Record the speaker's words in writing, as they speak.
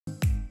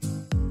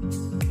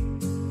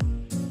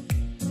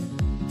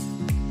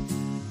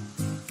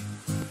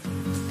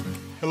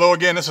Hello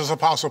again, this is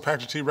Apostle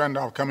Pastor T.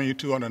 Randolph coming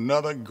to you on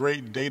another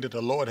great day that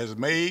the Lord has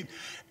made,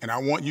 and I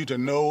want you to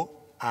know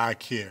I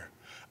care.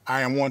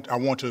 I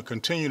want to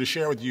continue to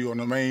share with you on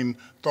the main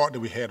thought that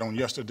we had on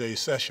yesterday's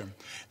session,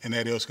 and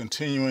that is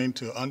continuing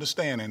to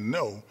understand and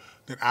know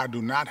that I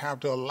do not have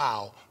to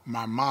allow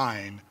my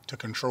mind to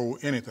control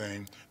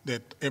anything,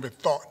 that every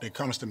thought that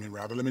comes to me,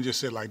 rather, let me just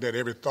say it like that,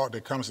 every thought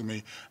that comes to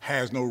me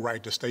has no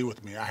right to stay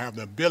with me. I have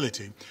the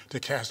ability to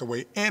cast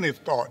away any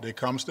thought that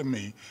comes to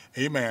me,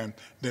 amen,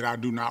 that I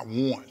do not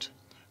want.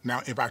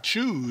 Now, if I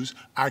choose,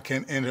 I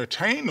can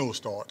entertain those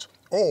thoughts,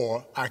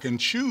 or I can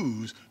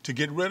choose to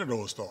get rid of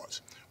those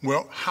thoughts.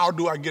 Well, how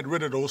do I get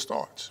rid of those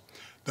thoughts?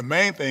 The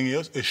main thing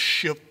is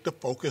shift the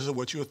focus of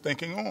what you're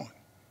thinking on.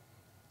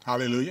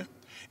 Hallelujah.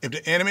 If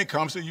the enemy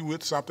comes to you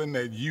with something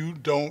that you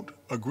don't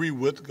agree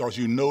with because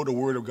you know the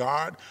word of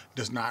God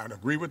does not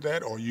agree with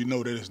that, or you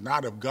know that it's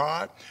not of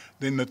God,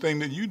 then the thing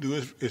that you do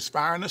is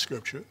find the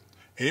scripture,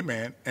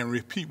 amen, and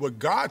repeat what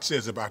God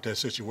says about that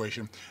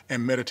situation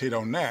and meditate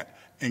on that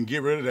and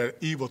get rid of that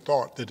evil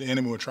thought that the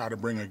enemy will try to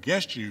bring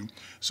against you.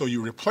 So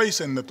you're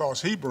replacing the thoughts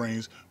he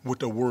brings with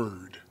the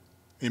word.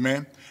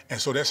 Amen.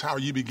 And so that's how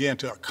you begin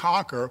to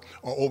conquer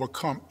or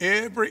overcome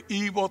every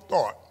evil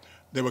thought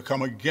that will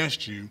come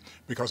against you.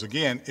 Because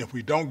again, if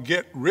we don't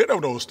get rid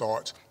of those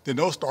thoughts, then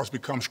those thoughts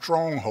become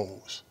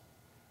strongholds.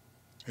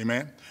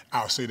 Amen.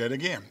 I'll say that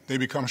again. They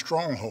become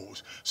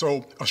strongholds.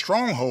 So a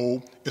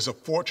stronghold is a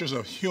fortress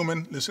of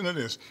human, listen to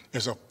this,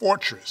 is a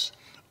fortress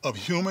of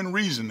human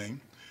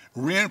reasoning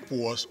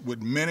reinforced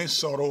with many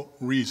subtle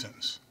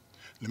reasons.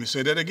 Let me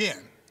say that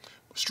again.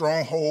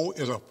 Stronghold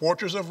is a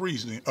fortress of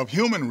reasoning, of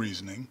human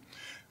reasoning,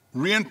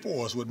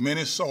 reinforced with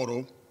many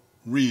subtle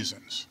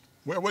reasons.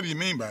 Well, what do you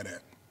mean by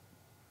that?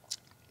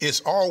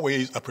 It's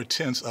always a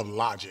pretense of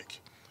logic.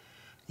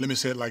 Let me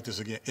say it like this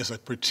again. It's a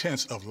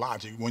pretense of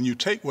logic. When you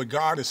take what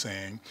God is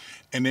saying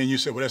and then you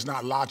say, well, that's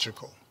not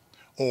logical.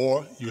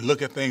 Or you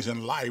look at things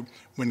in life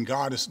when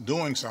God is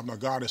doing something or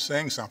God is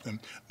saying something,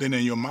 then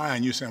in your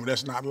mind you're saying, well,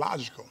 that's not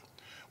logical.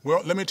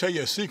 Well, let me tell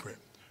you a secret.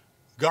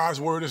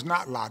 God's word is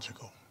not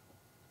logical.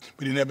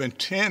 But he never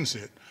intends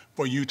it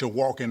for you to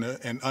walk in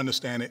and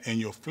understand it in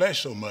your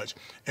flesh so much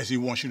as he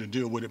wants you to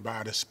deal with it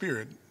by the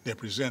Spirit that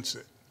presents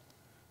it.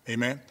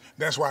 Amen?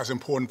 That's why it's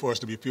important for us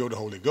to be filled with the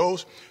Holy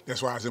Ghost.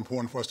 That's why it's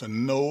important for us to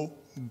know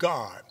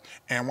God.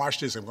 And watch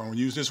this, I'm going to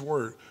use this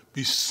word,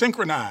 be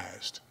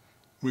synchronized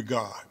with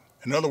God.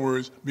 In other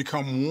words,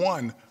 become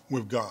one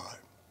with God.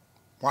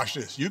 Watch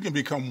this. You can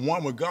become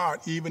one with God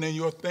even in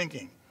your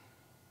thinking.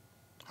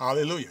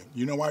 Hallelujah.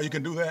 You know why you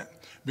can do that?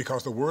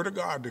 Because the word of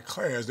God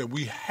declares that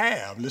we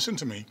have, listen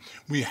to me,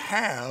 we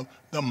have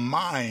the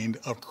mind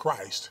of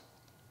Christ.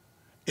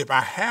 If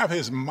I have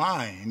his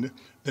mind,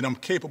 then I'm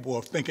capable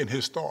of thinking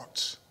his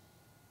thoughts.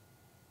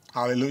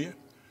 Hallelujah.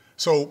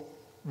 So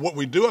what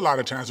we do a lot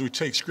of times, we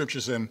take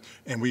scriptures and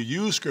we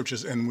use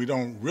scriptures and we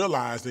don't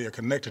realize they are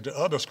connected to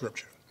other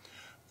scripture.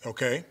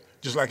 Okay?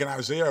 Just like in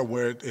Isaiah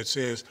where it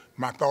says,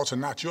 my thoughts are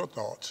not your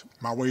thoughts,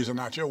 my ways are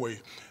not your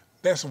ways.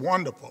 That's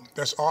wonderful.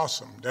 That's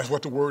awesome. That's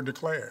what the word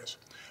declares.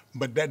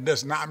 But that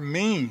does not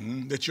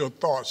mean that your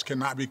thoughts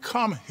cannot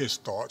become his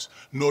thoughts,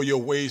 nor your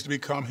ways to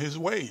become his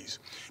ways.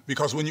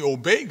 Because when you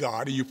obey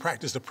God and you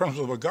practice the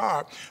principles of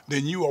God,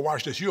 then you are,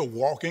 watch this, you're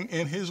walking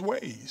in his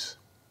ways.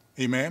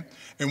 Amen.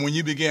 And when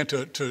you begin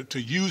to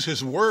use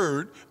his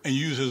word and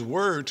use his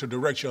word to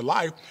direct your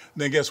life,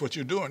 then guess what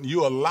you're doing?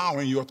 You're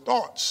allowing your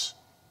thoughts,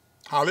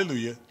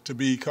 hallelujah, to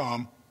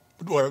become,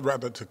 or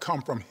rather to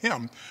come from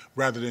him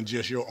rather than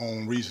just your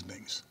own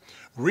reasonings.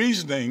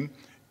 Reasoning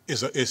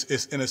is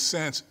in a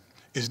sense,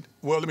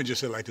 well, let me just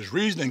say it like this.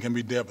 Reasoning can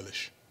be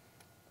devilish.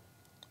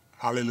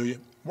 Hallelujah.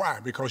 Why?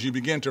 Because you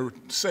begin to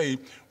say,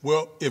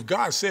 well, if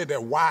God said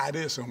that, why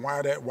this and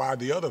why that, why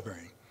the other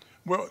thing?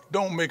 Well,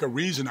 don't make a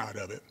reason out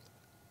of it.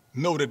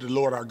 Know that the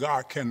Lord our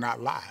God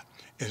cannot lie.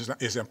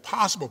 It's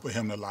impossible for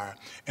him to lie,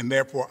 and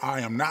therefore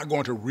I am not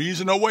going to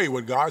reason away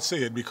what God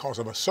said because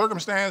of a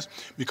circumstance,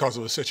 because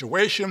of a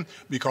situation,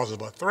 because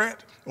of a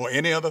threat, or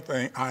any other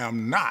thing. I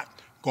am not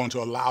going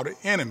to allow the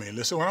enemy,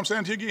 listen to what I'm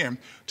saying to you again,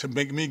 to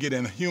make me get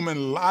in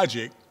human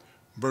logic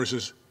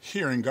versus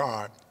hearing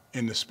God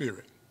in the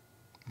Spirit.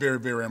 Very,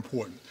 very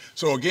important.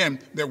 So again,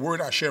 that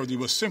word I shared with you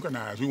was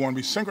synchronized. We want to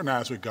be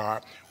synchronized with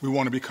God. We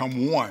want to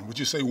become one. Would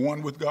you say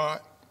one with God?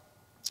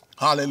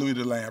 Hallelujah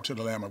to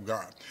the Lamb of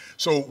God.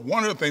 So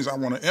one of the things I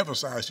want to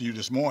emphasize to you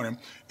this morning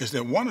is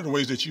that one of the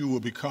ways that you will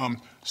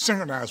become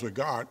synchronized with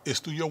God is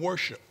through your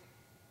worship.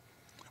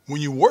 When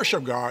you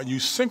worship God, you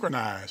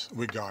synchronize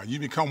with God. You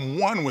become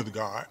one with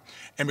God.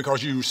 And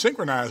because you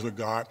synchronize with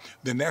God,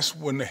 then that's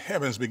when the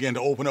heavens begin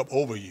to open up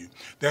over you.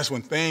 That's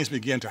when things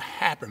begin to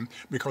happen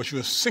because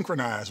you're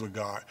synchronized with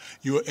God.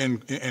 You're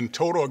in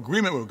total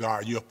agreement with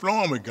God. You're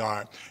flowing with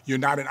God. You're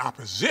not in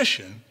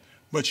opposition,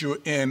 but you're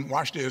in,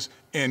 watch this,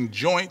 in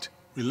joint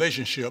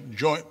relationship,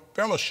 joint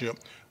fellowship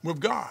with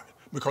God.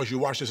 Because you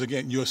watch this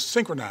again, you're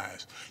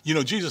synchronized. You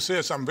know, Jesus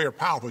said something very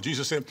powerful.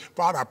 Jesus said,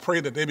 Father, I pray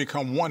that they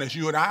become one as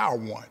you and I are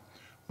one.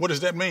 What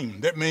does that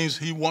mean? That means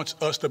he wants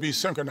us to be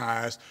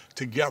synchronized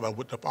together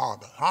with the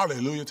Father.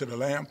 Hallelujah to the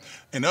Lamb.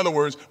 In other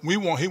words,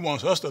 he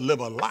wants us to live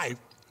a life,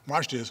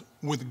 watch this,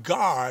 with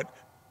God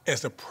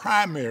as the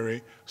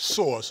primary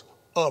source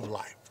of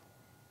life.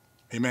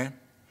 Amen?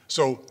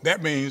 So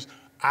that means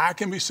I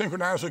can be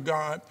synchronized with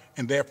God,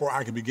 and therefore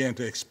I can begin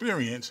to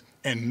experience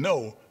and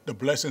know the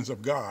blessings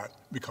of God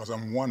because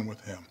I'm one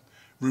with him.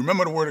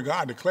 Remember, the Word of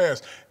God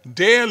declares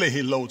daily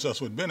he loads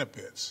us with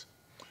benefits.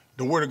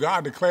 The Word of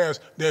God declares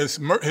his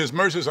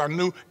mercies are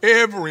new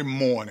every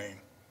morning.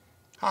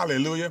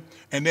 Hallelujah.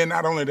 And then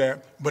not only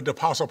that, but the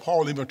Apostle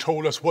Paul even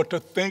told us what to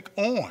think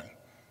on.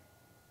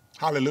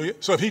 Hallelujah.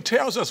 So if he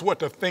tells us what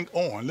to think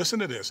on, listen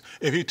to this.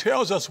 If he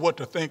tells us what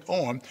to think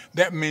on,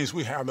 that means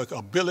we have the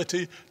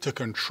ability to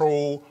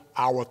control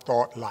our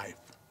thought life.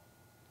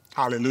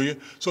 Hallelujah.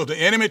 So if the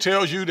enemy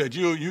tells you that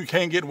you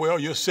can't get well,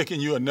 you're sick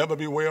and you'll never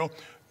be well,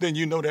 then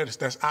you know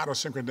that's out of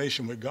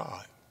synchronization with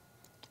God.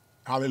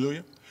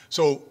 Hallelujah.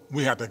 So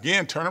we have to,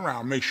 again, turn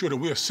around, make sure that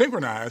we are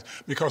synchronized,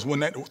 because when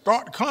that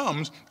thought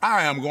comes,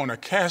 I am going to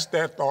cast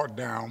that thought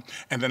down,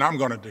 and then I'm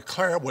going to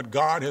declare what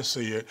God has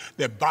said,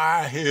 that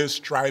by his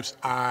stripes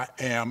I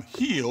am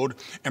healed,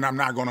 and I'm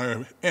not going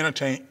to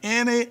entertain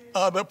any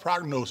other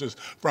prognosis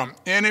from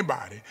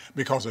anybody,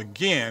 because,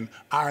 again,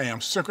 I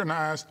am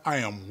synchronized, I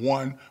am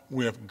one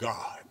with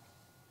God.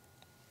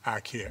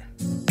 iCare.